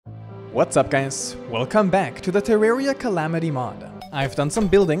What's up guys? Welcome back to the Terraria Calamity Mod. I've done some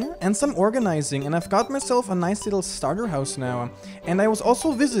building and some organizing and I've got myself a nice little starter house now. And I was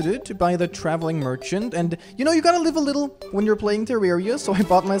also visited by the traveling merchant and you know you gotta live a little when you're playing Terraria, so I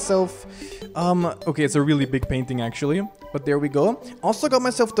bought myself okay, it's a really big painting actually, but there we go. Also got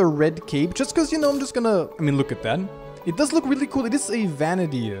myself the red cape just cause you know I'm just gonna, look at that. It does look really cool. It is a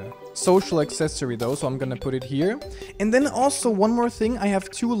vanity social accessory though, so I'm gonna put it here. And then also one more thing, I have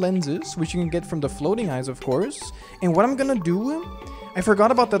two lenses, which you can get from the floating eyes of course. And what I'm gonna do, I forgot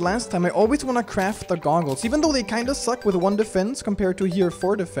about that last time, I always wanna craft the goggles, even though they kinda suck with 1 defense compared to here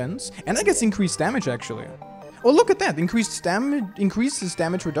 4 defense. And I guess increased damage actually. Oh, look at that, increases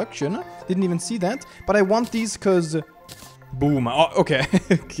damage reduction. Didn't even see that, but I want these cause, boom, oh, okay,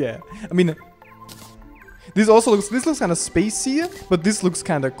 yeah. This looks kind of spacey, but this looks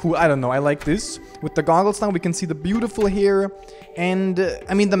kind of cool. I don't know, I like this. With the goggles now, we can see the beautiful hair. And,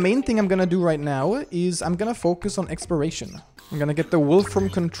 the main thing I'm gonna do right now is I'm gonna focus on exploration. I'm gonna get the Wolfram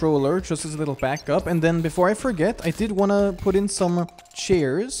controller, just as a little backup. And then, before I forget, I did want to put in some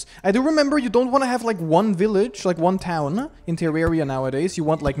chairs. I do remember you don't want to have, like, one village, like one town in Terraria nowadays. You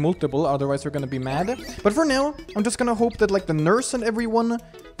want, like, multiple, otherwise they're gonna be mad. But for now, I'm just gonna hope that, like, the nurse and everyone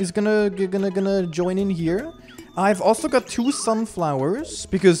is gonna join in here. I've also got 2 sunflowers,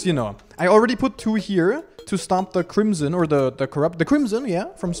 because, you know, I already put 2 here to stop the crimson, or the crimson, yeah,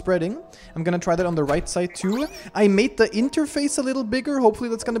 from spreading. I'm gonna try that on the right side too. I made the interface a little bigger, hopefully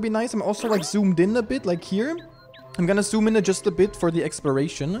that's gonna be nice. I'm also like zoomed in a bit, like here. I'm gonna zoom in just a bit for the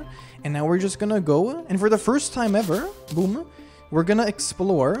exploration. And now we're just gonna go, and for the first time ever, boom, we're gonna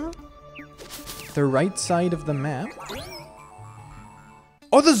explore the right side of the map.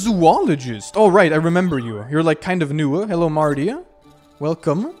 Oh, the zoologist! Oh, right, I remember you. You're like kind of new. Hello, Marty.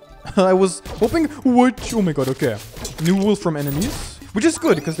 Welcome. I was hoping... What? Oh my god, okay. New wool from enemies. Which is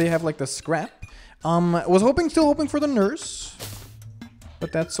good, because they have like the scrap. Was still hoping for the nurse.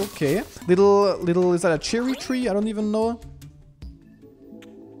 But that's okay. Little, is that a cherry tree? I don't even know.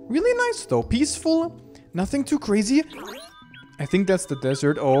 Really nice though. Peaceful. Nothing too crazy. I think that's the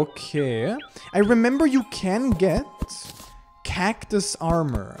desert. Okay. I remember you can get cactus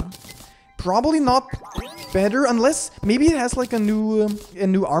armor. Probably not better unless maybe it has like a new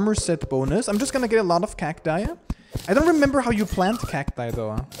armor set bonus. I'm just gonna get a lot of cacti. I don't remember how you plant cacti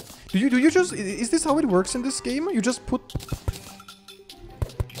though. Do you just, is this how it works in this game? You just put...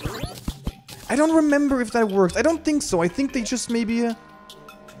 I don't remember if that works. I don't think so. I think they just maybe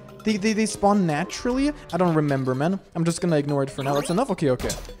they spawn naturally. I don't remember, man. I'm just gonna ignore it for now. That's enough. Okay.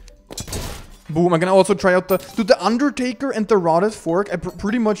 Boom, I'm gonna also try out the Undertaker and the Rotted Fork. I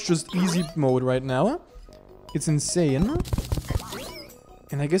pretty much just easy mode right now. It's insane.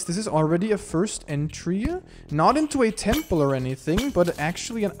 And I guess this is already a first entry. Not into a temple or anything, but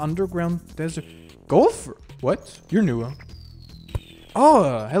actually an underground desert. Golfer? What? You're new.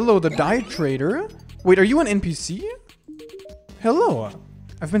 Oh, hello, the dye trader. Wait, are you an NPC? Hello.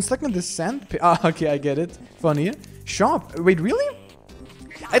 I've been stuck in this sand pit. Ah, okay, I get it. Funny. Shop. Wait, really?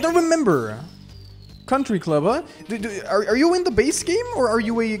 I don't remember. Country club, huh? Are you in the base game or are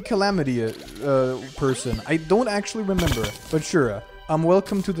you a Calamity person? I don't actually remember, but sure.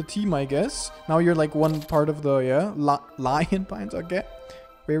 Welcome to the team, I guess. Now you're like one part of the, yeah, Lion Pines, okay.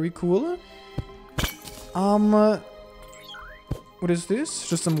 Very cool. What is this?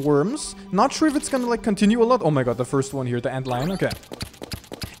 Just some worms. Not sure if it's gonna like continue a lot. Oh my god, the first one here, the antlion, okay.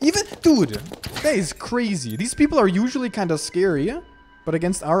 Dude, that is crazy. These people are usually kind of scary, but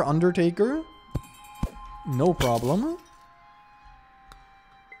against our Undertaker, no problem.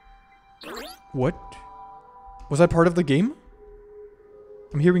 What? Was that part of the game?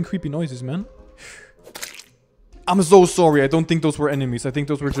 I'm hearing creepy noises, man. I'm so sorry. I don't think those were enemies. I think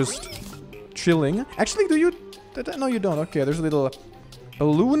those were just chilling. Actually, do you? No, you don't. Okay, there's a little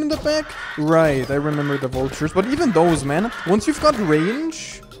balloon in the back. Right, I remember the vultures. But even those, man, once you've got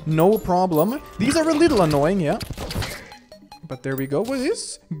range, no problem. These are a little annoying, yeah. But there we go. What is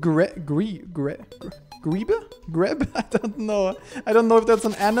this? Greb? I don't know. I don't know if that's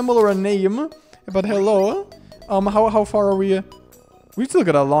an animal or a name. But hello. How far are we? We still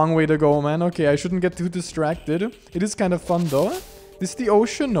got a long way to go, man. Okay, I shouldn't get too distracted. It is kind of fun, though. This the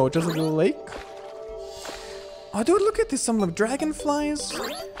ocean? No, just a little lake. Oh, dude, look at this. Some like dragonflies.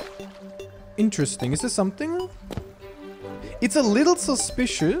 Interesting. Is this something? It's a little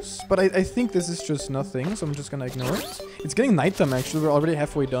suspicious, but I think this is just nothing, so I'm just gonna ignore it. It's getting nighttime, actually. We're already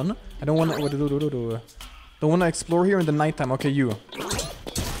halfway done. I don't want to... Don't want to explore here in the nighttime. Okay, you.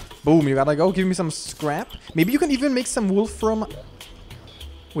 Boom, you gotta go. Give me some scrap. Maybe you can even make some wool from...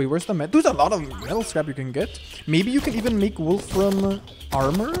 Wait, where's the metal? There's a lot of metal scrap you can get. Maybe you can even make wool from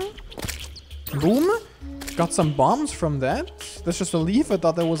armor? Boom. Got some bombs from that. That's just a leaf. I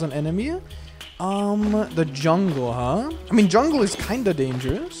thought that was an enemy. The jungle, huh? I mean, jungle is kind of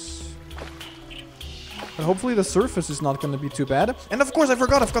dangerous. But hopefully the surface is not going to be too bad. And of course, I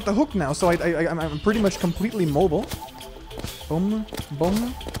forgot I've got the hook now. So I'm pretty much completely mobile. Boom,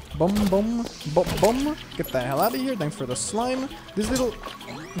 boom, boom, boom, boom, boom. Get the hell out of here. Thanks for the slime. This little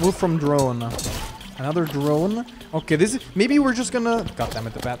wolf from drone. Another drone. Okay, this is... Maybe we're just gonna... God damn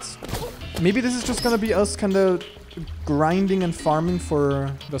it, the bats. Maybe this is just gonna be us kind of grinding and farming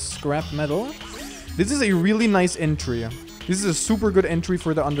for the scrap metal. This is a really nice entry. This is a super good entry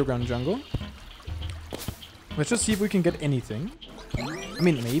for the underground jungle. Let's just see if we can get anything. I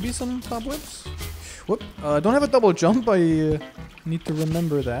mean, maybe some cobwebs? Whoop. I don't have a double jump. I need to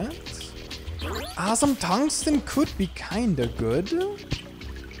remember that. Some tungsten could be kinda good.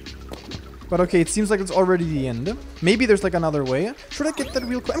 But okay, it seems like it's already the end. Maybe there's like another way. Should I get that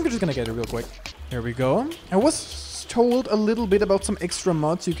real quick? I'm just gonna get it real quick. There we go. I was told a little bit about some extra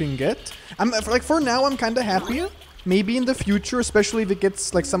mods you can get. Like for now, I'm kinda happy. Maybe in the future, especially if it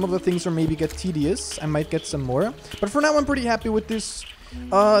gets like some of the things or maybe get tedious, I might get some more. But for now, I'm pretty happy with this.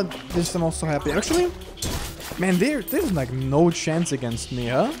 This I'm also happy. Actually, man, there's like no chance against me,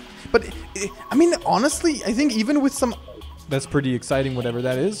 huh? But I mean, honestly, I think even with some... That's pretty exciting, whatever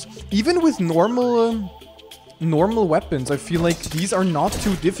that is. Even with normal weapons, I feel like these are not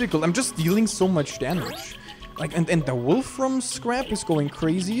too difficult. I'm just dealing so much damage. Like, and the wolf from scrap is going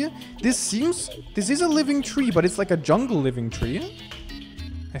crazy. This is a living tree, but it's like a jungle living tree.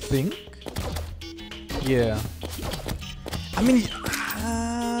 I think. Yeah. I mean,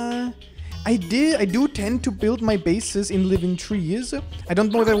 I do tend to build my bases in living trees. I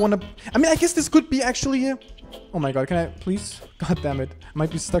don't know if I want to... I mean, I guess this could be actually... Oh my god, can I please? God damn it. I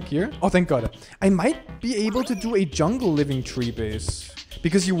might be stuck here. Oh, thank god. I might be able to do a jungle living tree base.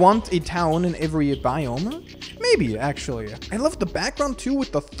 Because you want a town in every biome. Maybe, actually. I love the background too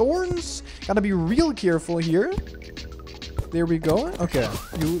with the thorns. Gotta be real careful here. There we go. Okay.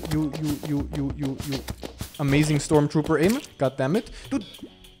 You. Amazing stormtrooper aim. God damn it. Dude.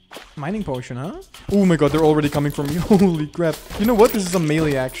 Mining potion, huh? Oh my god, they're already coming from me. Holy crap. You know what? This is a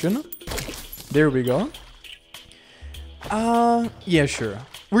melee action. There we go. Yeah, sure.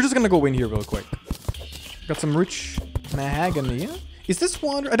 We're just gonna go in here real quick. Got some rich mahogany. Is this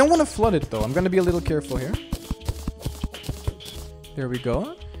water? I don't want to flood it though. I'm gonna be a little careful here. There we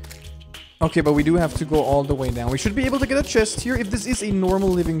go. Okay, but we do have to go all the way down. We should be able to get a chest here if this is a normal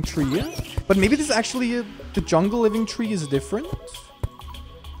living tree. But maybe this actually, the jungle living tree is different.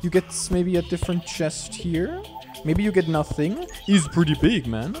 You get maybe a different chest here. Maybe you get nothing. He's pretty big,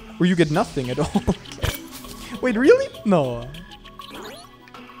 man. Or you get nothing at all. Wait, really? No.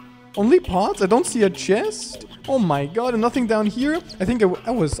 Only pots? I don't see a chest. Oh my god, and nothing down here. I think I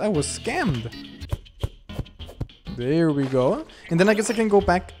was scammed. There we go. And then I guess I can go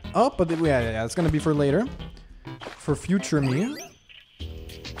back up, but yeah, it's gonna be for later. For future me.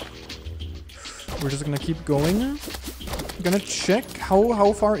 We're just gonna keep going. Gonna check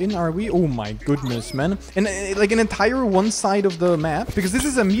how far in are we. Oh my goodness, man. And like an entire one side of the map, because this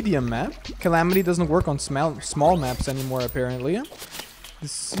is a medium map. Calamity doesn't work on small maps anymore, apparently.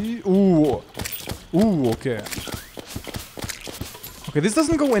 Let's see. Ooh, okay. Okay, this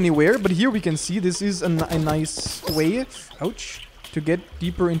doesn't go anywhere, but here we can see this is a nice way, ouch, to get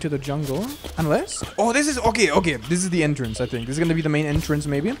deeper into the jungle. Unless, oh, this is okay, this is the entrance. I think this is gonna be the main entrance,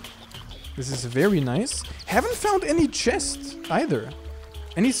 maybe. This is very nice. Haven't found any chests either.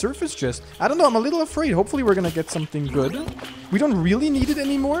 Any surface chest. I don't know, I'm a little afraid. Hopefully we're gonna get something good. We don't really need it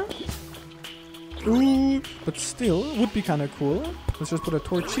anymore. Ooh, but still, would be kind of cool. Let's just put a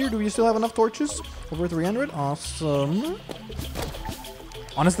torch here. Do we still have enough torches? Over 300. Awesome.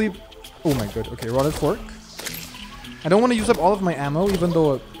 Honestly, oh my god. Okay, rotted fork. I don't want to use up all of my ammo, even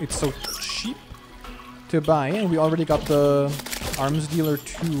though it's so cheap to buy. And we already got the arms dealer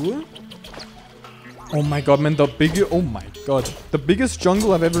too. Oh my god, man, oh my god. The biggest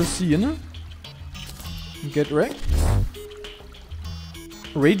jungle I've ever seen. Get wrecked.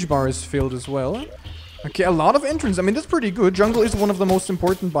 Rage bar is filled as well. Okay, a lot of entrance. I mean, that's pretty good. Jungle is one of the most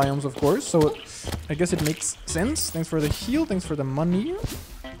important biomes, of course. So I guess it makes sense. Thanks for the heal. Thanks for the money.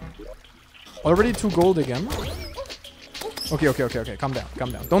 Already 2 gold again. Okay. Calm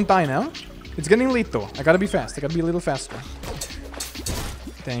down. Don't die now. It's getting late, though. I gotta be fast. I gotta be a little faster.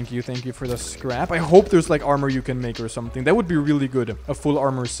 Thank you for the scrap. I hope there's like armor you can make or something. That would be really good. A full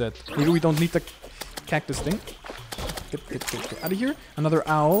armor set. Maybe we don't need the cactus thing. Get out of here. Another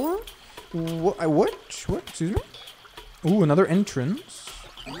owl. What? Excuse me? Ooh, another entrance.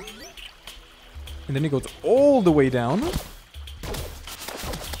 And then it goes all the way down.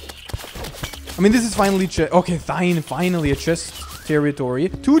 I mean, this is finally okay, fine, finally a chest territory.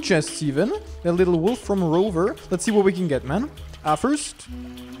 2 chests even. A little wolf from Rover. Let's see what we can get, man. First,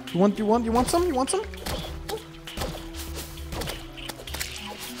 you want some? You want some?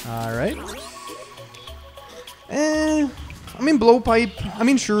 All right. I mean, blowpipe. I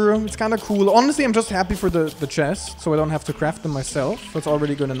mean, sure, it's kind of cool. Honestly, I'm just happy for the chest, so I don't have to craft them myself. That's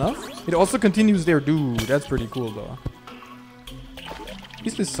already good enough. It also continues there, dude. That's pretty cool, though.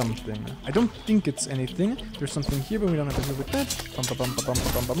 Is this something? I don't think it's anything. There's something here, but we don't have to deal with that.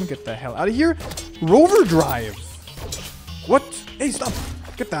 Get the hell out of here. Rover drive. What? Hey, stop.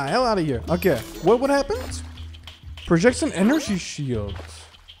 Get the hell out of here. Okay. What happened? Projects an energy shield.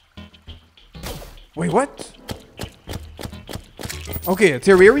 Wait, what? Okay,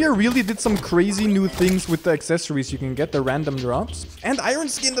 Terraria really did some crazy new things with the accessories you can get, the random drops. And iron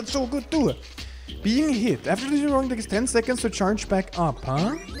skin, that's so good too. Being hit. After destroying, takes 10 seconds to charge back up,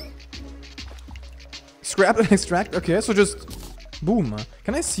 huh? Scrap and extract. Okay, so just boom.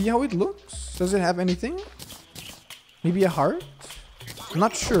 Can I see how it looks? Does it have anything? Maybe a heart? I'm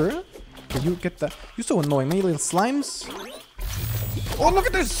not sure. Can you get that? You're so annoying, man, you little slimes. Oh, look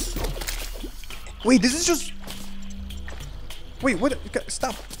at this! Wait, this is just... Wait, what?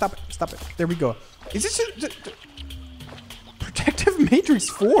 Stop it. There we go. Is this just... Protective Matrix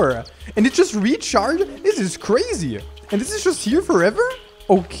 4? And it just recharged? This is crazy. And this is just here forever?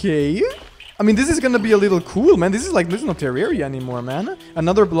 Okay. I mean, this is gonna be a little cool, man. This is not Terraria anymore, man.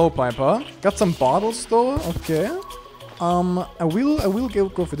 Another blowpipe, huh? Got some bottles, though. Okay. I will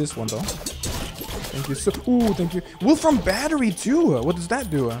go for this one, though. Thank you. Ooh, thank you. Wolf from battery, too. What does that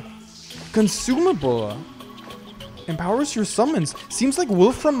do? Consumable. Empowers your summons. Seems like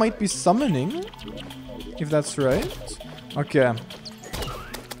Wolfram might be summoning. If that's right. Okay.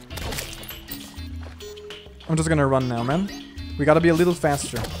 I'm just gonna run now, man. We gotta be a little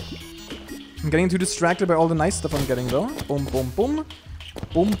faster. I'm getting too distracted by all the nice stuff I'm getting, though. Boom, boom, boom.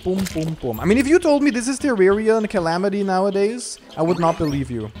 Boom, boom, boom, boom. I mean, if you told me this is Terraria and Calamity nowadays, I would not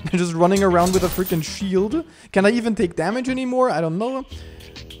believe you. Just running around with a freaking shield. Can I even take damage anymore? I don't know.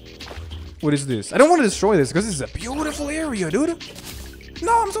 What is this? I don't want to destroy this because this is a beautiful area, dude.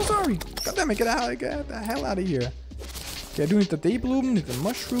 No, I'm so sorry. God damn it, get the hell out of here. Okay, I do need the day bloom, need the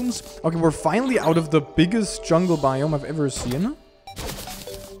mushrooms. Okay, we're finally out of the biggest jungle biome I've ever seen.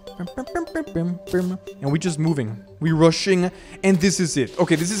 And we're just moving. We're rushing, and this is it.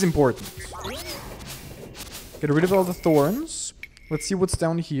 Okay, this is important. Get rid of all the thorns. Let's see what's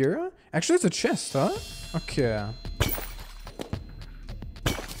down here. Actually, it's a chest, huh? Okay.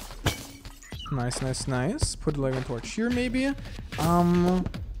 Nice, nice, nice. Put a lightning torch here, maybe. Oh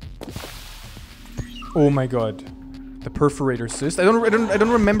my god. The perforator cyst. I don't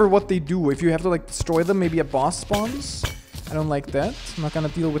remember what they do. If you have to like destroy them, maybe a boss spawns. I don't like that. I'm not gonna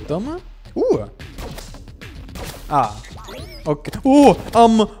deal with them. Ooh. Ah. Okay.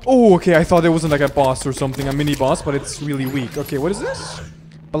 Oh, okay. I thought it wasn't like a boss or something, a mini boss, but it's really weak. Okay, what is this?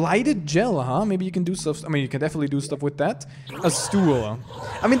 Blighted gel, huh? Maybe you can do stuff. I mean, you can definitely do stuff with that. A stool.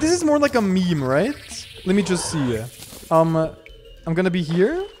 I mean, this is more like a meme, right? Let me just see. I'm gonna be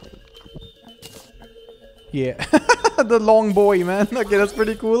here. Yeah. The long boy, man. Okay, that's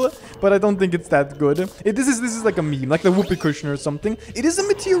pretty cool. But I don't think it's that good. This is like a meme, like the whoopee cushion or something. It is a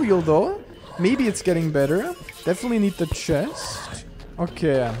material, though. Maybe it's getting better. Definitely need the chest.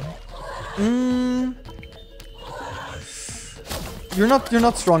 Okay. You're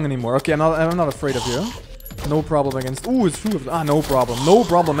not strong anymore. Okay, I'm not afraid of you. No problem against... Ooh, it's 2 of them. Ah, no problem. No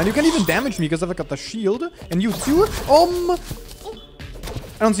problem. And you can even damage me because I've got the shield. And you too. I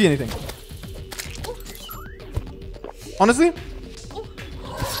don't see anything. Honestly?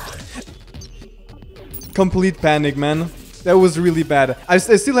 Complete panic, man. That was really bad. I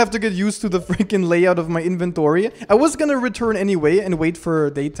still have to get used to the freaking layout of my inventory. I was gonna return anyway and wait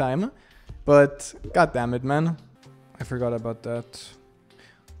for daytime. But, god damn it, man. I forgot about that.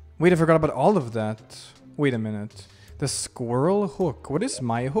 Wait, I forgot about all of that. Wait a minute. The squirrel hook. What is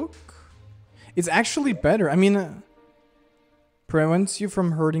my hook? It's actually better. I mean, prevents you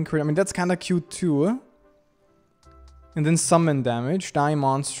from hurting crit. I mean, that's kind of cute too. And then summon damage. Die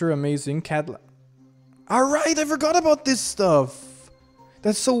monster. Amazing. Cat. Alright, I forgot about this stuff.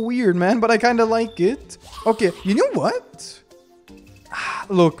 That's so weird, man. But I kind of like it. Okay, you know what?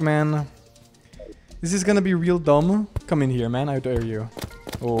 Look, man. This is gonna be real dumb. Come in here, man. I dare you.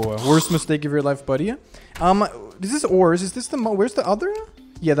 Oh, worst mistake of your life, buddy. This is ores. Is this the where's the other?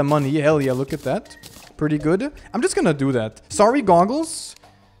 Yeah, the money. Hell yeah, look at that. Pretty good. I'm just gonna do that. Sorry, goggles.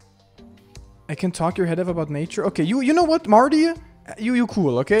 I can talk your head off about nature. Okay, you know what, Marty? You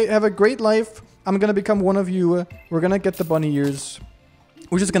cool, okay? Have a great life. I'm gonna become one of you. We're gonna get the bunny ears.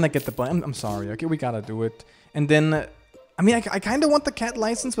 We're just gonna get the bunny. I'm sorry, okay? We gotta do it. And then, I mean, I kind of want the cat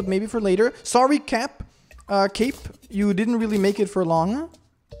license, but maybe for later. Sorry, Cape, you didn't really make it for long.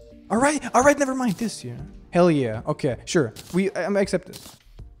 Alright, never mind. This year. Hell yeah. Okay, sure. I accept this.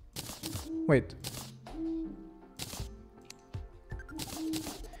 Wait.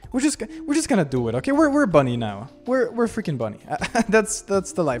 We're just gonna do it, okay? We're a bunny now. We're a freaking bunny. That's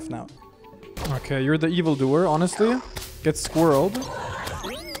the life now. Okay, you're the evildoer, honestly. Get squirreled.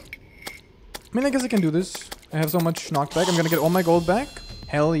 I mean, I guess I can do this. I have so much knockback. I'm gonna get all my gold back.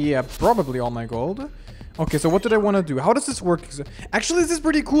 Hell yeah, probably all my gold. Okay, so what did I want to do? How does this work? Actually, this is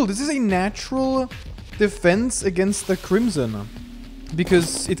pretty cool. This is a natural defense against the crimson.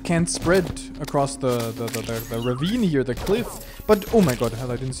 Because it can't spread across the ravine here, the cliff. But, oh my god,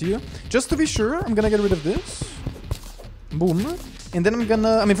 hell, I didn't see you. Just to be sure, I'm gonna get rid of this. Boom. And then I'm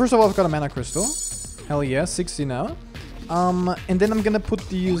gonna... I mean, first of all, I've got a mana crystal. Hell yeah, 60 now. And then I'm gonna put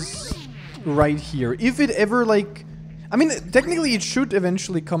these right here. If it ever, like... I mean, technically it should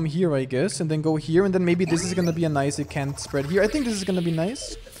eventually come here, I guess. And then go here. And then maybe this is gonna be a nice... It can't spread here. I think this is gonna be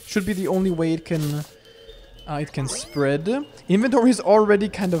nice. Should be the only way it can... it can spread. Inventory is already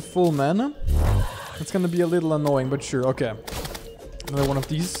kind of full, man. It's gonna be a little annoying, but sure. Okay. Another one of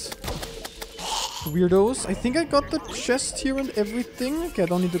these weirdos. I think I got the chest here and everything. Okay, I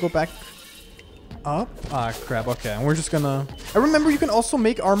don't need to go back up. Ah, crap. Okay, and we're just gonna... I remember you can also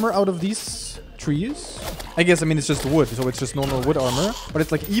make armor out of these trees. I guess, I mean, it's just wood, so it's just normal wood armor. But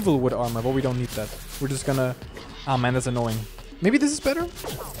it's like evil wood armor, but we don't need that. We're just gonna... Ah, man, that's annoying. Maybe this is better?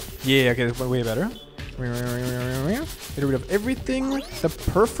 Yeah, okay, that's way better. Get rid of everything. The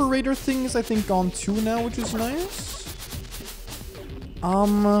perforator thing is, I think, gone too now, which is nice. I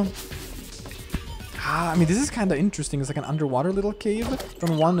mean, this is kind of interesting. It's like an underwater little cave.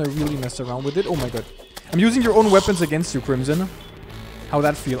 Don't want to really mess around with it. Oh my god. I'm using your own weapons against you, Crimson. How'd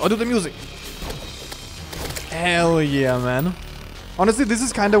that feel? Oh, do the music. Hell yeah, man. Honestly, this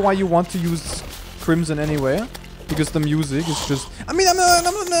is kind of why you want to use Crimson anyway. Because the music is just... I mean, you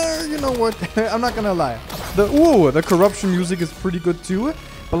know what? I'm not gonna lie. The corruption music is pretty good too.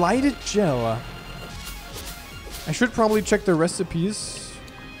 Blighted gel. I should probably check the recipes.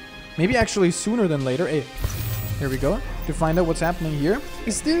 Maybe actually sooner than later. Hey, here we go. To find out what's happening here.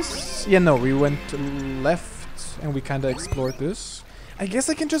 Is this... Yeah, no, we went left and we kind of explored this. I guess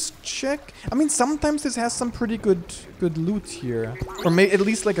I can just check. I mean, sometimes this has some pretty good loot here. Or maybe at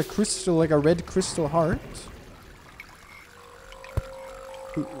least like a crystal, like a red crystal heart.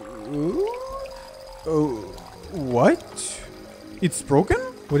 Oh, what? It's broken?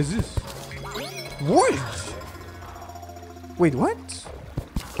 What is this? What? Wait, what?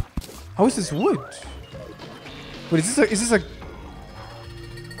 How is this wood? Wait, is this a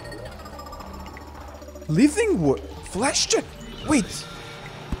living wood? Flesh chest? Wait,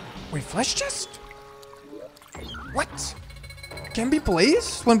 flesh chest? What? Can be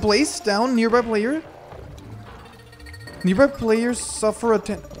placed? When placed down nearby player? Nearby players suffer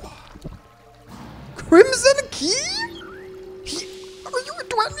Crimson key? Are you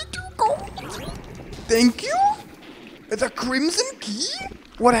 22 gold? Thank you? The Crimson key?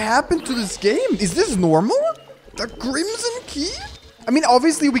 What happened to this game? Is this normal? The Crimson key? I mean,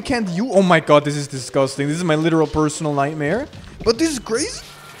 obviously we can't use... Oh my god, this is disgusting. This is my literal personal nightmare. But this is crazy.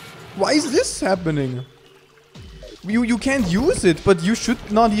 Why is this happening? You can't use it, but you should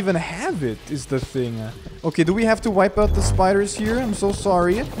not even have it, is the thing. Okay, do we have to wipe out the spiders here? I'm so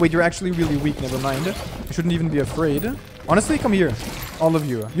sorry. Wait, you're actually really weak, never mind. You shouldn't even be afraid. Honestly, come here. All of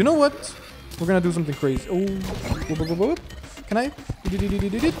you. You know what? We're gonna do something crazy. Oh, can I?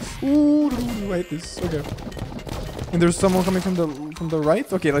 Ooh, I hate this. Okay. And there's someone coming from the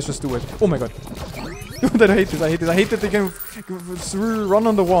right? Okay, let's just do it. Oh my god. I hate this, I hate this. I hate that they can run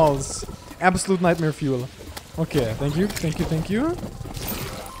on the walls. Absolute nightmare fuel. Okay, thank you, thank you, thank you.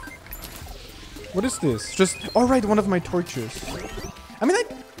 What is this? Just... Alright, one of my torches. I mean, it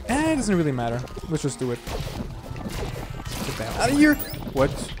doesn't really matter. Let's just do it. Get the hell out of here.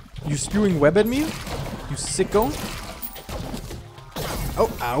 What? You spewing web at me? You sicko? Oh,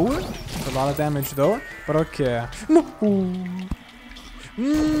 ow. That's a lot of damage, though. But okay. No.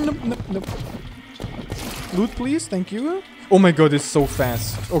 Nope. Loot, please. Thank you. Oh my god, it's so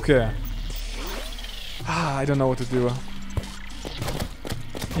fast. Okay. I don't know what to do.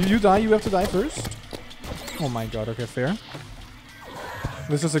 You die, you have to die first. Oh my god, okay, fair.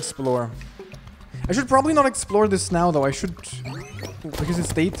 Let's just explore. I should probably not explore this now, though. I should... Because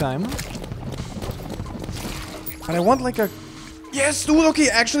it's daytime. And I want like a... Yes, dude, okay,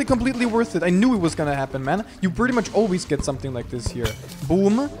 actually completely worth it. I knew it was gonna happen, man. You pretty much always get something like this here.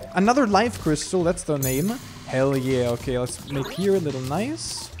 Boom. Another life crystal, that's the name. Hell yeah. Okay, let's make here a little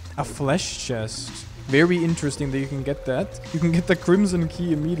nice. A flesh chest. Very interesting that you can get that. You can get the crimson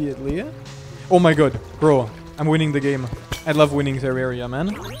key immediately. Oh my god, bro. I'm winning the game. I love winning Terraria,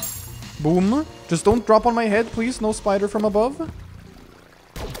 man. Boom. Just don't drop on my head, please. No spider from above.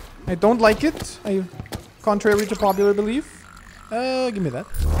 I don't like it. Contrary to popular belief. Give me that.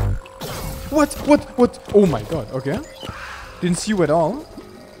 What? Oh my god, okay. Didn't see you at all.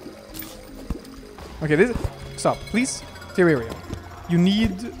 Okay, this... Stop, please. Terraria. You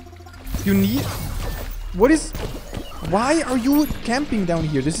need... What is... Why are you camping down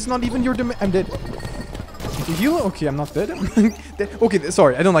here? This is not even your I'm dead. Did you heal? Okay, I'm not dead. Okay,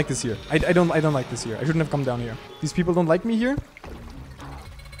 sorry. I don't like this here. I don't like this here. I shouldn't have come down here. These people don't like me here.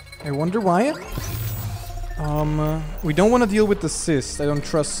 I wonder why. We don't want to deal with the cyst. I don't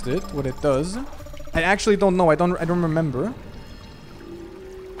trust it. What it does. I actually don't know. I don't remember.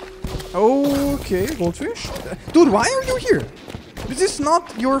 Okay, goldfish. Dude, why are you here? This is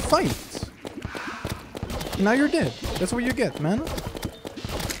not your fight. Now you're dead. That's what you get, man.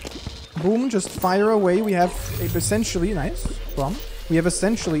 Boom, just fire away. We have essentially... Nice. Bomb. We have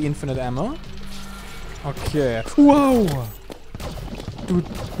essentially infinite ammo. Okay. Whoa! Dude,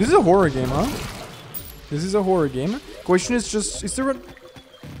 this is a horror game, huh? This is a horror game. Question is just... Is there a...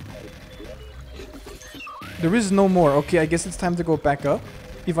 There is no more. Okay, I guess it's time to go back up.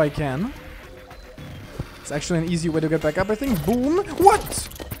 If I can. It's actually an easy way to get back up, I think. Boom! What?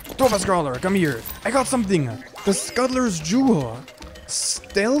 Tova Scrawler, come here. I got something. The Scuttler's Jewel.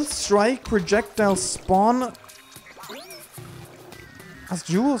 Stealth Strike Projectile Spawn. As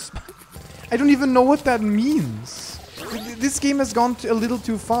jewels? I don't even know what that means. This game has gone a little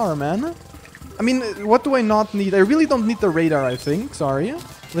too far, man. I mean, what do I not need? I really don't need the radar, I think. Sorry.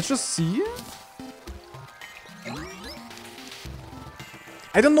 Let's just see.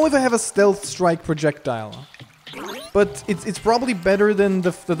 I don't know if I have a Stealth Strike Projectile. But it's probably better than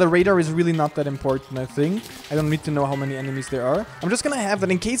the radar is really not that important, I think. I don't need to know how many enemies there are. I'm just gonna have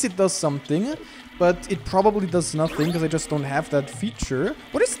that in case it does something. But it probably does nothing because I just don't have that feature.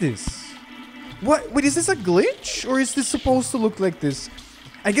 What is this? What? Wait, is this a glitch? Or is this supposed to look like this?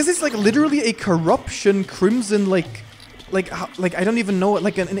 I guess it's like literally a corruption crimson like I don't even know,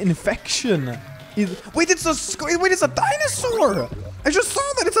 like an infection. Wait, it's a dinosaur! I just saw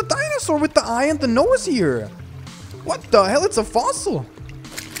that it's a dinosaur with the eye and the nose here. What the hell? It's a fossil.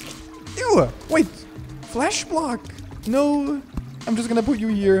 Ew. Wait. Flash block. No. I'm just gonna put you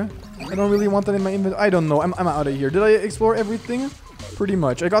here. I don't really want that in my inventory. I don't know. I'm out of here. Did I explore everything? Pretty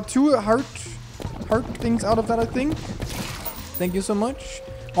much. I got 2 heart things out of that, I think. Thank you so much.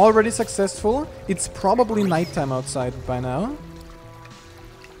 Already successful. It's probably nighttime outside by now.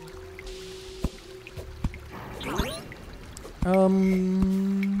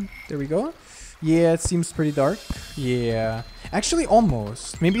 There we go. Yeah, it seems pretty dark. Yeah. Actually,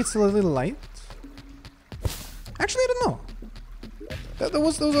 almost. Maybe it's a little light. Actually, I don't know. That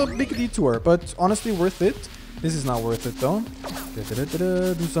was a big detour, but honestly worth it. This is not worth it, though.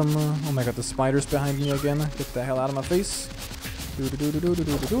 Do some... oh my god, the spider's behind me again. Get the hell out of my face.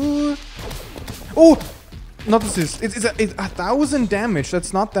 Oh! Not this. It's 1,000 damage.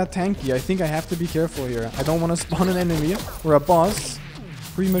 That's not that tanky. I think I have to be careful here. I don't want to spawn an enemy or a boss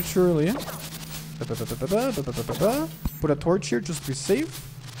prematurely. Put a torch here just to be safe.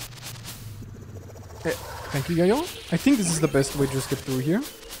 Thank you, Yayo. I think this is the best way to just get through here.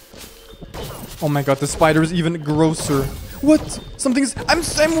 Oh my god, the spider is even grosser. What? Something's...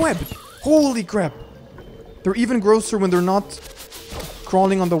 I'm webbed. Holy crap. They're even grosser when they're not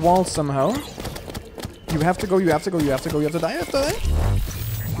crawling on the wall somehow. You have to go, you have to go, you have to go, you have to die, you have to die.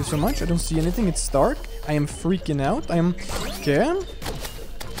 Thank you so much. I don't see anything. It's dark. I am freaking out. I am... Okay.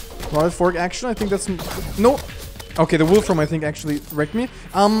 Rotted fork action. I think that's... No. Okay, the wolf from I think actually wrecked me.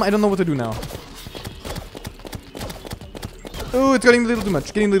 I don't know what to do now. Oh, it's getting a little too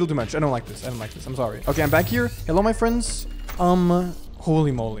much. Getting a little too much. I don't like this. I don't like this. I'm sorry. Okay, I'm back here. Hello, my friends.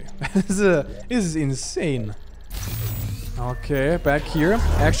 Holy moly. This is insane. Okay, back here.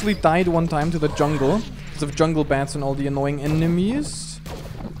 I actually died one time to the jungle because of jungle bats and all the annoying enemies.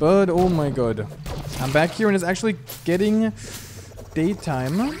 But oh my god. I'm back here and it's actually getting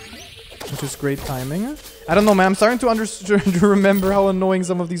daytime, which is great timing. I don't know, man. I'm starting to remember how annoying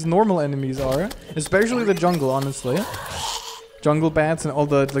some of these normal enemies are, especially the jungle, honestly. Jungle bats and all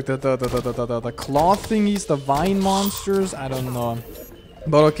the like the claw thingies, the vine monsters. I don't know.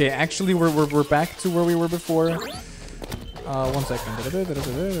 But okay, actually we're back to where we were before. 1 second.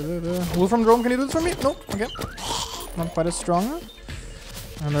 Wolfram drone, can you do this for me? Nope. Okay. Not quite as strong.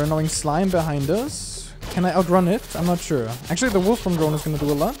 And they're annoying slime behind us. Can I outrun it? I'm not sure. Actually, the Wolfram drone is gonna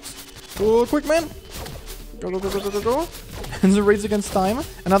do a lot. Oh, quick, man! Go, go, go, go, go, go, go. And the Raids Against Time.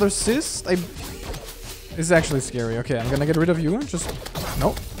 Another cyst. This is actually scary. Okay, I'm gonna get rid of you. Just...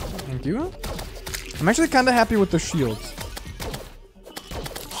 Nope. Thank you. I'm actually kind of happy with the shield.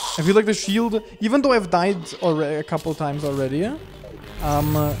 I feel like the shield, even though I've died already a couple times already, I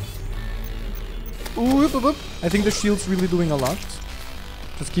think the shield's really doing a lot.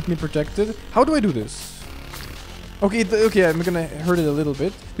 Just keep me protected. How do I do this? Okay, okay, I'm gonna hurt it a little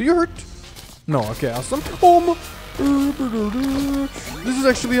bit. Do you hurt? No, okay, awesome. This is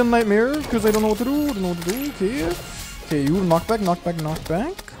actually a nightmare, because I don't know what to do, okay. Okay, you knockback, knockback,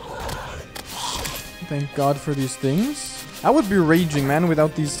 knockback. Thank God for these things. I would be raging, man,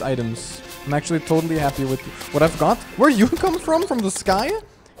 without these items. I'm actually totally happy with what I've got. Where you come from? From the sky?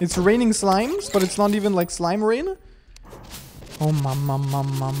 It's raining slimes, but it's not even like slime rain. Oh,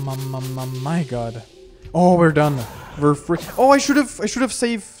 my God. Oh, we're done. We're free. Oh, I should have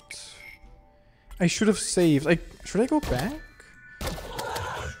saved. Should I go back?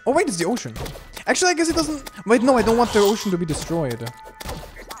 Oh, wait, it's the ocean. Actually, I guess it doesn't... Wait, no, I don't want the ocean to be destroyed.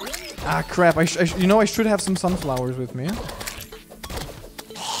 Ah, crap. You know, I should have some sunflowers with me.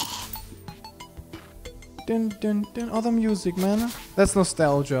 Dun, dun, dun. Oh, the music, man. That's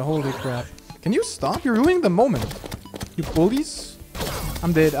nostalgia. Holy crap. Can you stop? You're ruining the moment. You bullies.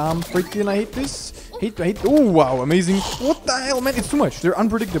 I'm dead. I'm freaking... I hate this. Oh, wow. Amazing. What the hell, man? It's too much. They're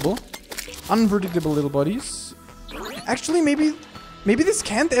unpredictable. Unpredictable little buddies. Actually, maybe this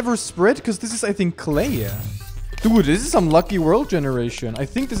can't ever spread, because this is, I think, clay. Dude, this is some lucky world generation. I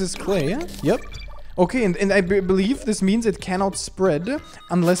think this is clay. Yep. Okay, and I believe this means it cannot spread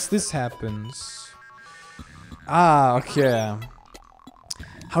unless this happens. Ah, okay.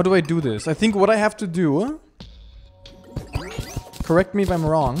 How do I do this? I think what I have to do... Correct me if I'm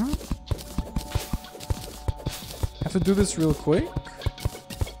wrong. I have to do this real quick.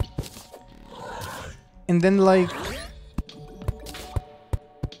 And then, like...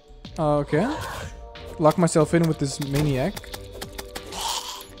 okay. Lock myself in with this maniac.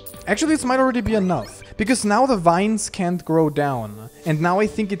 Actually, this might already be enough. Because now the vines can't grow down. And now I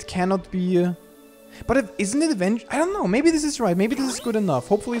think it cannot be... But isn't it eventually... I don't know. Maybe this is right. Maybe this is good enough.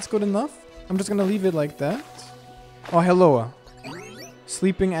 Hopefully it's good enough. I'm just gonna leave it like that. Oh, hello.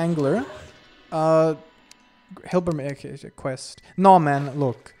 Sleeping Angler. Helper... Okay, quest. No, man.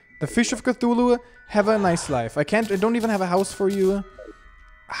 Look. The Fish of Cthulhu, have a nice life. I don't even have a house for you.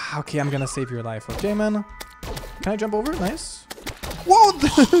 Okay, I'm gonna save your life. Okay, man. Can I jump over? Nice.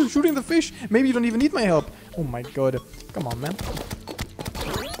 Whoa! Shooting the fish. Maybe you don't even need my help. Oh my God. Come on, man.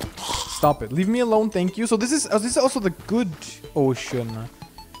 Stop it. Leave me alone. Thank you. So this is also the good ocean.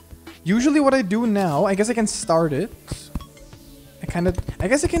 Usually what I do now, I guess I can start it. I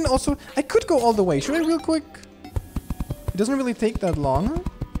guess I can also... I could go all the way. Should I real quick? It doesn't really take that long.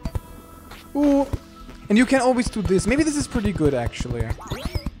 Ooh. And you can always do this. Maybe this is pretty good, actually.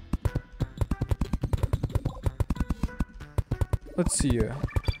 Let's see.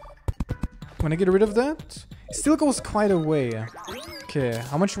 When I get rid of that, it still goes quite a way. Okay,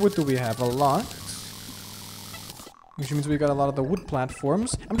 how much wood do we have? A lot. Which means we got a lot of the wood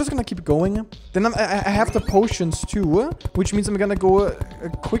platforms. I'm just gonna keep going. Then I have the potions too, which means I'm gonna go a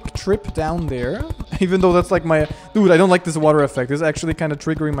quick trip down there. Even though that's like my... Dude, I don't like this water effect. This is actually kind of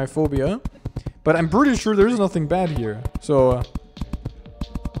triggering my phobia. But I'm pretty sure there's nothing bad here. So,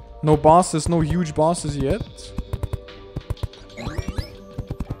 no bosses, no huge bosses yet.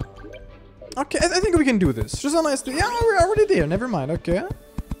 Okay, I think we can do this. Just a nice... Yeah, we're already there. Never mind. Okay.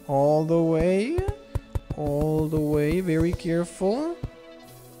 All the way. All the way. Very careful.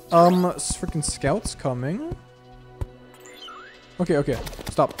 Freaking scouts coming. Okay, okay.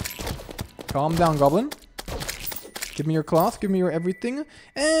 Stop. Calm down, goblin. Give me your cloth. Give me your everything.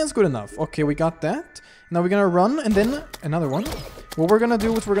 And it's good enough. Okay, we got that. Now we're gonna run and then another one. What we're gonna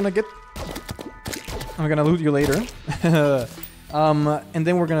do is we're gonna get... I'm gonna loot you later. And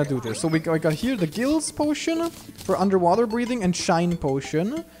then we're gonna do this. So we got here the Gills potion for underwater breathing and Shine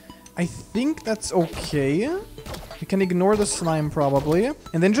potion. I think that's okay. We can ignore the slime probably.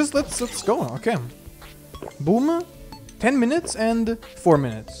 And then just let's go. Okay. Boom. 10 minutes and 4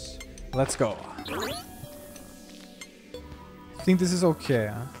 minutes. Let's go. I think this is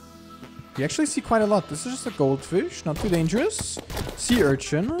okay. You actually see quite a lot. This is just a goldfish. Not too dangerous. Sea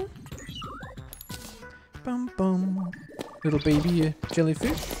urchin. Bum bum. Little baby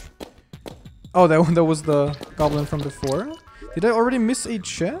jellyfish. Oh, that was the goblin from before. Did I already miss a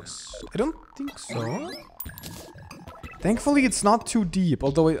chest? I don't think so. Thankfully, it's not too deep,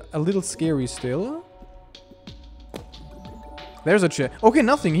 although a little scary still. There's a chest. Okay,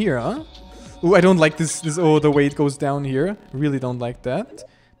 nothing here, huh? Ooh, I don't like this. Oh, the way it goes down here. Really don't like that.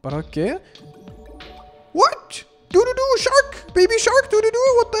 But okay. What? Doo-doo-doo, shark! Baby shark,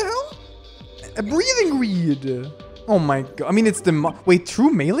 doo-doo-doo, what the hell? A breathing reed. Oh my god. I mean, it's the... Wait, true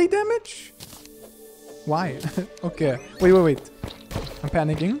melee damage? Why? Okay. Wait. I'm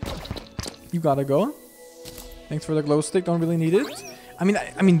panicking. You gotta go. Thanks for the glow stick. Don't really need it. I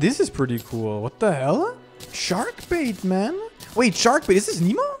mean, this is pretty cool. What the hell? Shark bait, man. Wait, shark bait. Is this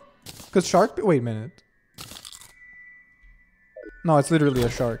Nemo? Because shark bait... Wait a minute. No, it's literally a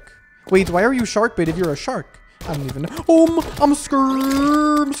shark. Wait, why are you shark bait if you're a shark? I don't even know. Oh, I'm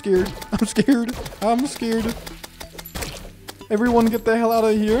scared. I'm scared. Everyone get the hell out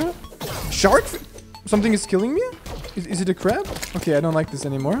of here. Shark? Something is killing me? Is it a crab? Okay, I don't like this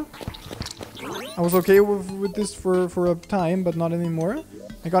anymore. I was okay with this for a time, but not anymore.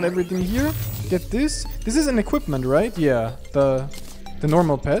 I got everything here. Get this. This is an equipment, right? Yeah, the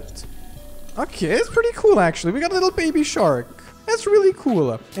normal pet. Okay, it's pretty cool actually. We got a little baby shark. That's really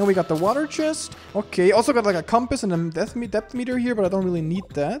cool. And we got the water chest. Okay, also got like a compass and a depth meter here, but I don't really need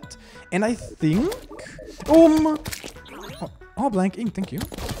that. And I think... Oh, blank ink, thank you.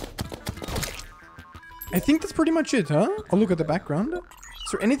 I think that's pretty much it, huh? Oh, look at the background.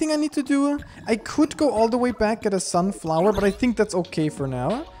 Is there anything I need to do? I could go all the way back at a sunflower, but I think that's okay for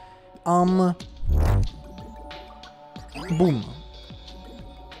now. Boom.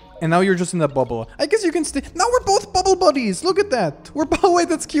 And now you're just in that bubble. I guess you can stay. Now we're both bubble buddies. Look at that. Wait,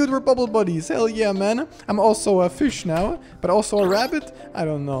 that's cute. We're bubble buddies. Hell yeah, man. I'm also a fish now, but also a rabbit. I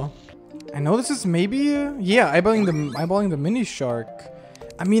don't know. I know this is maybe... yeah, eyeballing the mini shark.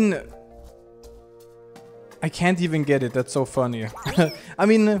 I mean... I can't even get it. That's so funny. I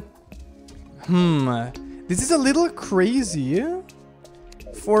mean... This is a little crazy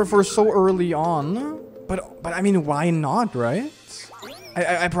for so early on. But I mean, why not, right?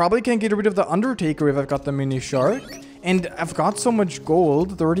 I probably can't get rid of the Undertaker if I've got the mini shark. And I've got so much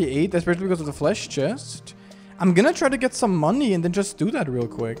gold, 38, especially because of the flesh chest. I'm gonna try to get some money and then just do that real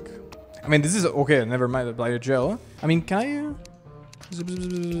quick. I mean, this is... okay, never mind, apply a gel. I mean, can I...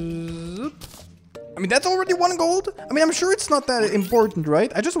 I mean, that's already 1 gold. I mean, I'm sure it's not that important, right?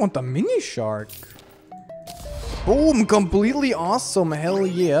 I just want the mini shark. Boom, completely awesome, hell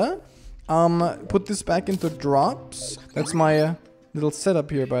yeah. Put this back into drops. That's my... little setup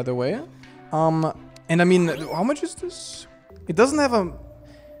here, by the way. And I mean, how much is this? It doesn't have a...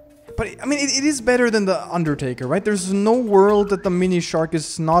 but, I mean, it is better than the Undertaker, right? There's no world that the mini shark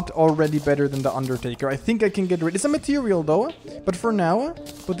is not already better than the Undertaker. I think I can get rid... it's a material, though. But for now,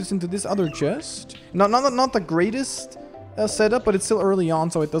 put this into this other chest. Not the greatest setup, but it's still early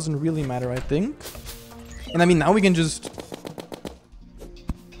on, so it doesn't really matter, I think. And I mean, now we can just...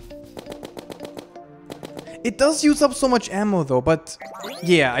 it does use up so much ammo though, but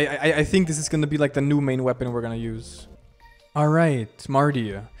yeah, I think this is gonna be like the new main weapon we're gonna use. Alright,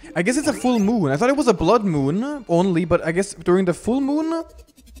 Marty. I guess it's a full moon. I thought it was a blood moon only, but I guess during the full moon,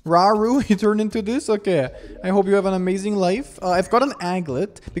 Raru, you turn into this? Okay, I hope you have an amazing life. I've got an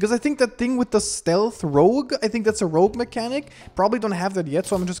aglet, because I think that thing with the stealth rogue, I think that's a rogue mechanic. Probably don't have that yet,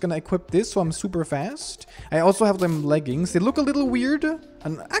 so I'm just gonna equip this so I'm super fast. I also have them leggings. They look a little weird,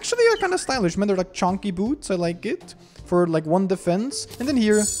 and actually they're kind of stylish, man. They're like chunky boots, I like it. For like 1 defense. And then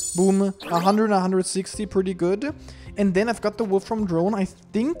here, boom, 100 and 160, pretty good. And then I've got the wolf from drone. I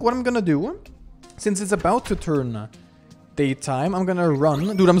think what I'm gonna do, since it's about to turn daytime, I'm gonna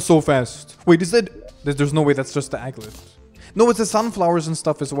run. Dude, I'm so fast. Wait, is that... there's no way that's just the aglet. No, it's the sunflowers and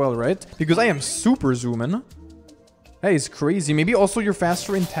stuff as well, right? Because I am super zooming. That is crazy. Maybe also you're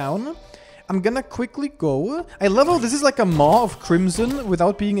faster in town. I'm gonna quickly go. I love how this is like a maw of crimson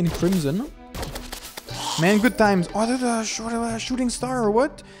without being in crimson. Man, good times. Oh, there's a shooting star or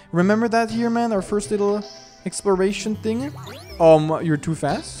what? Remember that here, man? Our first little exploration thing. You're too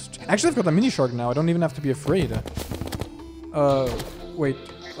fast. Actually, I've got a mini shark now. I don't even have to be afraid. Wait.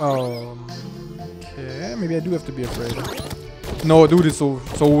 Okay, maybe I do have to be afraid. No, dude is so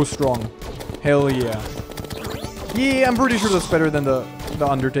strong. Hell yeah. Yeah, I'm pretty sure that's better than the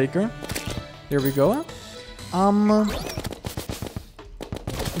Undertaker. Here we go.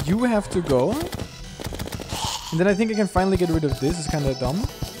 You have to go. And then I think I can finally get rid of this. It's kind of dumb.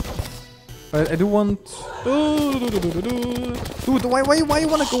 But I do want... dude, why you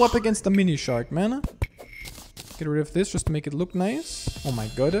want to go up against the mini shark, man? Get rid of this just to make it look nice. Oh my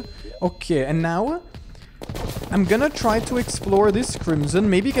god. Okay, and now I'm gonna try to explore this crimson.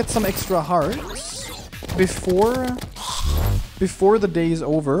 Maybe get some extra hearts before the day is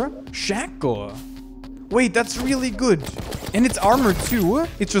over. Shackle. Wait, that's really good. And it's armor too.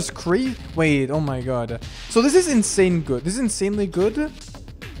 It's just crazy. Wait, oh my god. So this is insane good. This is insanely good.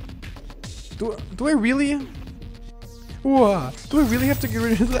 Do I really... do I really have to get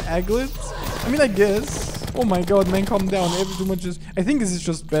rid of the aglets? I mean, I guess. Oh my god, man, calm down. Too much is... I think this is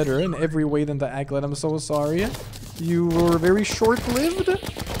just better in every way than the Aglet. I'm so sorry. You were very short-lived.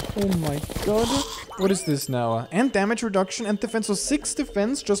 Oh my god. What is this now? And damage reduction and defense. So 6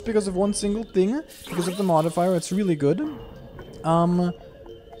 defense just because of one single thing. Because of the modifier. It's really good.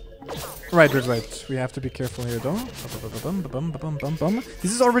 Right. We have to be careful here, though.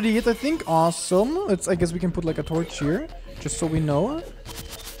 This is already it, I think. Awesome. I guess we can put like a torch here. Just so we know.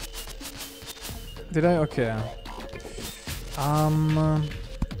 Did I? Okay.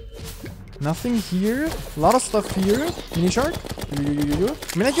 Nothing here. A lot of stuff here. Mini shark. I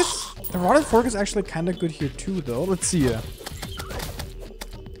mean, I guess the rotted fork is actually kind of good here too, though. Let's see.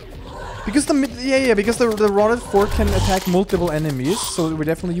 Because because the rotted fork can attack multiple enemies, so we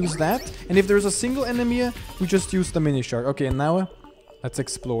definitely use that. And if there's a single enemy, we just use the mini shark. Okay, and now let's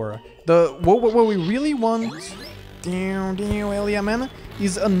explore. What we really want, Elia man,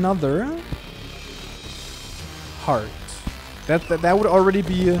 is another heart. That would already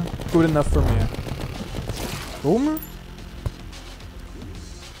be good enough for me. Boom.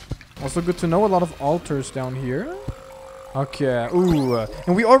 Also good to know, a lot of altars down here. Okay. Ooh.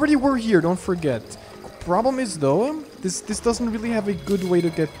 And we already were here, don't forget. Problem is though, this doesn't really have a good way to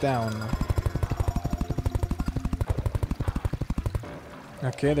get down.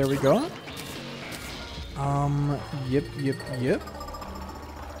 Okay, there we go. Yep.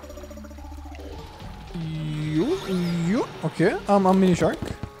 Okay, mini shark.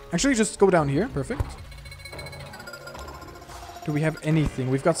 Actually, just go down here. Perfect. Do we have anything?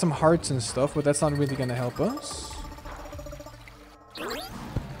 We've got some hearts and stuff, but that's not really gonna help us.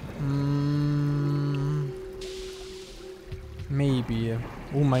 Maybe.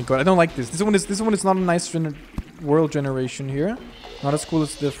 Oh my god, I don't like this. This one is not a nice world generation here. Not as cool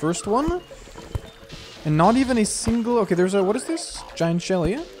as the first one. And not even a single... Okay, there's a... What is this? Giant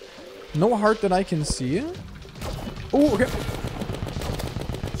shelly. No heart that I can see. Oh, okay.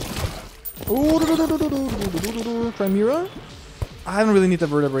 Oh, Chimera. I don't really need the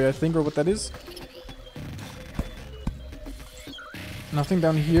vertebrae, I think, or what that is. Nothing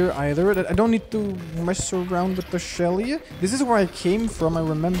down here either. I don't need to mess around with the shelly. This is where I came from, I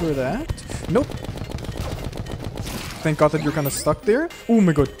remember that. Nope. Thank god that you're kind of stuck there. Oh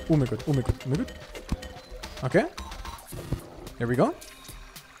my god. Oh my god. Oh my god. Oh my god. Okay. There we go.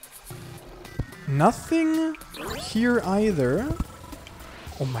 Nothing here either.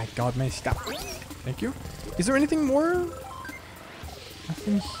 Oh my god, man, stop. Thank you. Is there anything more?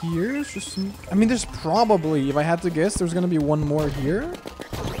 Nothing here. It's just some... I mean, there's probably, if I had to guess, there's gonna be one more here.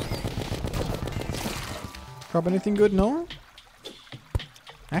 Drop anything good? No?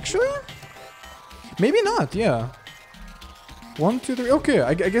 Actually? Maybe not, yeah. 1, 2, 3. Okay,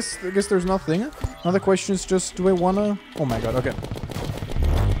 I guess there's nothing. Another question is just, do I wanna... Oh my god, okay.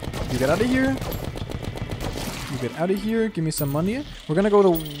 You get out of here. You get out of here. Give me some money. We're gonna go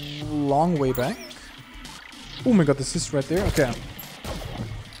the long way back. Oh my god, this is right there. Okay.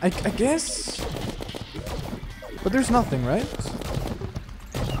 I guess... But there's nothing, right?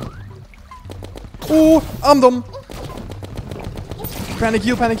 Oh, I'm dumb. Panic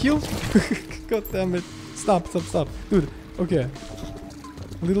heal, panic heal. God damn it. Stop. Dude, okay.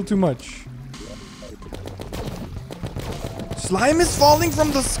 A little too much. Slime is falling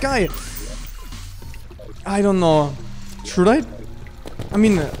from the sky. I don't know. Should I? I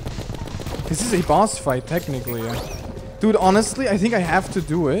mean, this is a boss fight, technically. Dude, honestly, I think I have to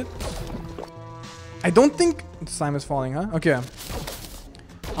do it. I don't think... Slime is falling, huh? Okay.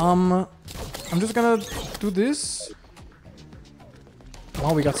 I'm just gonna do this.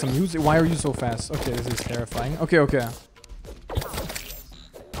 Wow, we got some music. Why are you so fast? Okay, this is terrifying. Okay. Okay,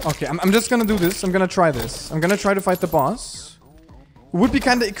 I'm just gonna do this. I'm gonna try this. I'm gonna try to fight the boss. It would be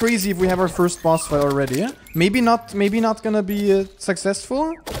kind of crazy if we have our first boss fight already. Maybe not gonna be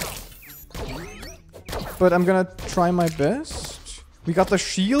successful. But I'm gonna try my best. We got the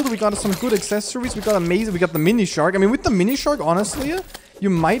shield, we got some good accessories, we got amazing, we got the mini shark. I mean, with the mini shark, honestly, you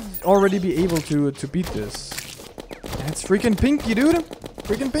might already be able to beat this. And it's freaking pinky, dude.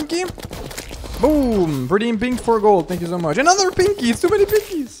 Freaking pinky. Boom! Pretty pink for gold. Thank you so much. Another pinky! It's too many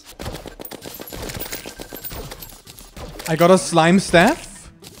pinkies! I got a slime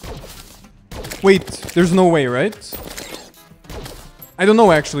staff? Wait, there's no way, right? I don't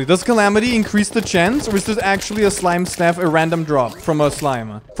know, actually. Does Calamity increase the chance? Or is this actually a slime staff, a random drop from a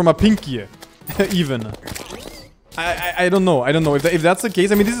slime? From a pinky? Even. I don't know. I don't know. If that's the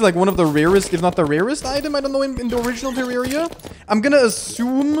case, I mean, this is like one of the rarest, if not the rarest item, I don't know, in the original Terraria. I'm gonna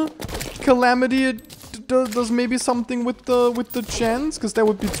assume Calamity does maybe something with the chance, because that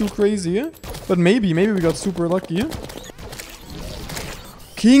would be too crazy. But maybe we got super lucky.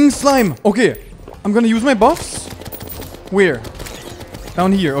 King Slime. Okay. I'm gonna use my buffs. Where?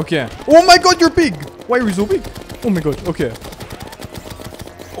 Down here. Okay. Oh my god, you're big. Why are you so big? Oh my god. Okay.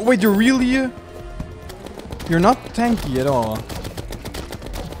 Oh, wait, you're really... You're not tanky at all.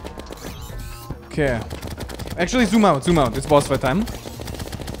 Okay. Actually, zoom out. Zoom out. It's boss fight time.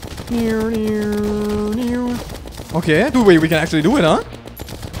 Okay. Dude, wait, we can actually do it, huh?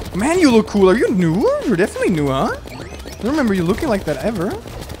 Man, you look cool. Are you new? You're definitely new, huh? I don't remember you looking like that ever.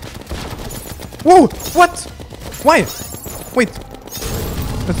 Whoa! What? Why? Wait.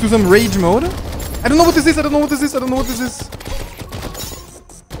 Let's do some rage mode. I don't know what this is. I don't know what this is. I don't know what this is.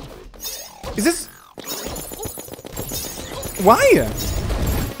 Is this... Why?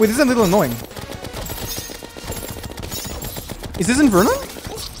 Wait, this is a little annoying. Is this Infernum?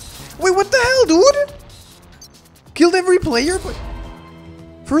 Wait, what the hell, dude? Killed every player, but...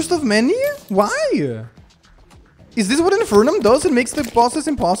 First of many? Why? Is this what Infernum does? It makes the bosses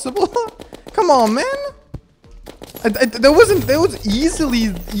impossible? Come on, man. That was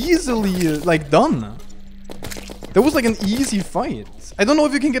easily, like, done. That was like an easy fight. I don't know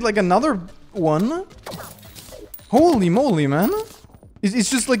if you can get like another one. Holy moly, man. It's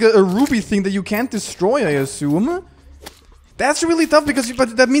just like a ruby thing that you can't destroy, I assume. That's really tough because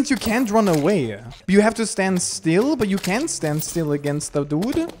but that means you can't run away. You have to stand still, but you can't stand still against the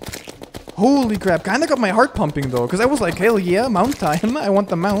dude. Holy crap. Kinda got my heart pumping though, because I was like, hell yeah, mount time. I want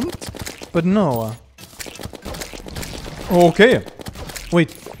the mount. But no. Okay.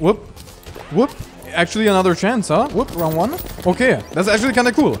 Wait. Whoop. Whoop. Actually another chance, huh? Whoop, round one. Okay, that's actually kind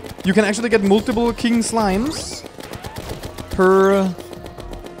of cool. You can actually get multiple king slimes per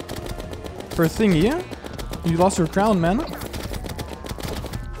thingy. You lost your crown, man.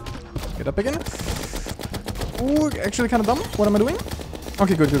 Get up again. Ooh, actually kind of dumb. What am I doing?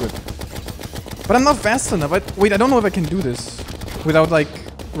 Okay, good, good, good. But I'm not fast enough. Wait, I don't know if I can do this without like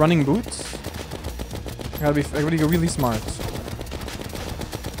running boots. I gotta be really smart.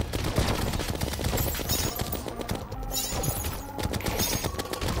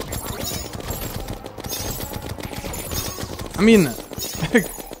 I mean,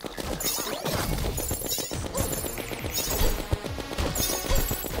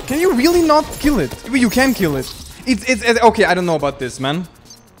 can you really not kill it? You can kill it. It's okay. I don't know about this, man.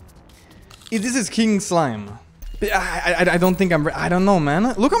 This is King Slime. I don't think I don't know,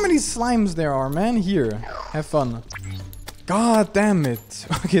 man. Look how many slimes there are, man. Here, have fun. God damn it.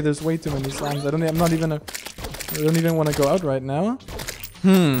 Okay, there's way too many slimes. I don't even want to go out right now.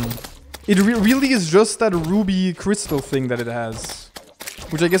 It really is just that ruby crystal thing that it has.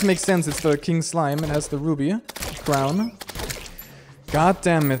 Which I guess makes sense. It's the King Slime. It has the ruby crown. God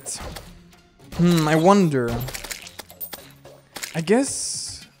damn it. I wonder. I guess...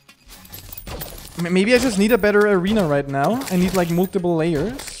 Maybe I just need a better arena right now. I need like multiple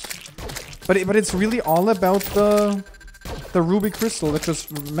layers. But it's really all about the ruby crystal that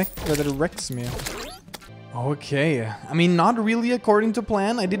just wrecks me. Okay, I mean, not really according to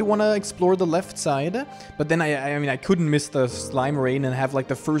plan. I did want to explore the left side, but then I mean, I couldn't miss the slime rain and have like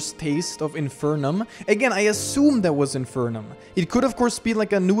the first taste of Infernum. Again, I assumed that was Infernum. It could, of course, be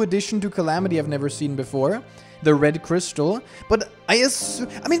like a new addition to Calamity I've never seen before. The red crystal, but I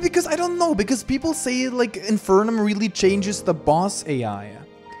mean, because I don't know, because people say like Infernum really changes the boss AI.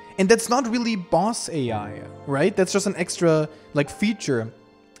 And that's not really boss AI, right? That's just an extra like feature.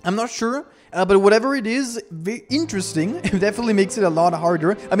 I'm not sure. But whatever it is, very interesting. It definitely makes it a lot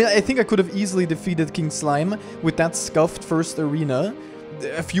harder. I mean, I think I could have easily defeated King Slime with that scuffed first arena.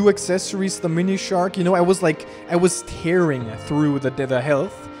 A few accessories, the mini shark, you know, I was tearing through the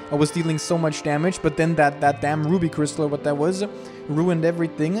health. I was dealing so much damage, but then that damn ruby crystal, what that was, ruined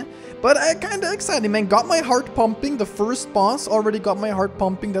everything. But kinda exciting, man. Got my heart pumping. The first boss already got my heart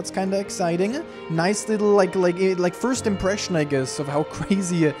pumping. That's kinda exciting. Nice little like first impression, I guess, of how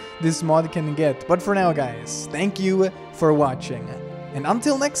crazy this mod can get. But for now, guys, thank you for watching. And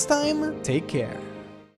until next time, take care.